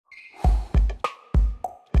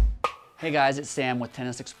Hey guys, it's Sam with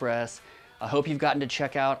Tennis Express. I hope you've gotten to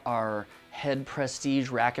check out our Head Prestige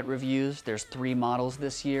racket reviews. There's 3 models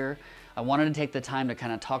this year. I wanted to take the time to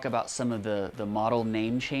kind of talk about some of the model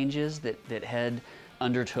name changes that Head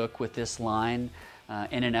undertook with this line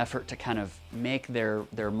in an effort to kind of make their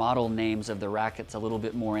model names of the rackets a little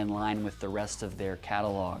bit more in line with the rest of their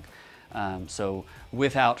catalog. So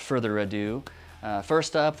without further ado,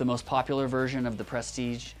 first up, the most popular version of the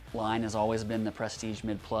Prestige line has always been the Prestige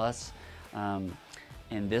Mid Plus.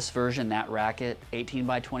 In this version, that racket, 18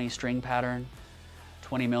 by 20 string pattern,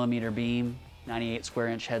 20 millimeter beam, 98 square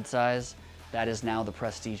inch head size, that is now the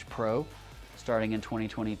Prestige Pro, starting in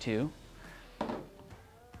 2022.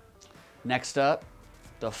 Next up,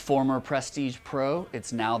 the former Prestige Pro,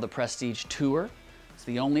 it's now the Prestige Tour. It's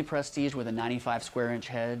the only Prestige with a 95 square inch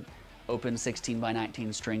head, open 16 by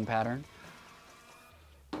 19 string pattern.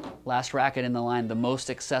 Last racket in the line, the most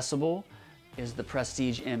accessible, is the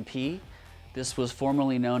Prestige MP. This was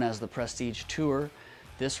formerly known as the Prestige Tour.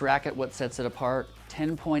 This racket, what sets it apart,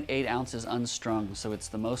 10.8 ounces unstrung, so it's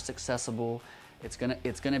the most accessible. It's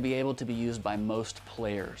gonna be able to be used by most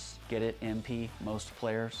players. Get it, MP, most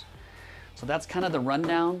players. So that's kind of the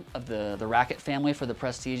rundown of the racket family for the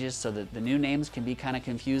Prestiges, so that the new names can be kind of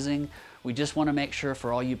confusing. We just want to make sure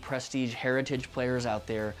for all you Prestige heritage players out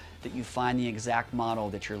there that you find the exact model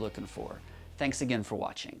that you're looking for. Thanks again for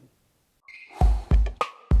watching.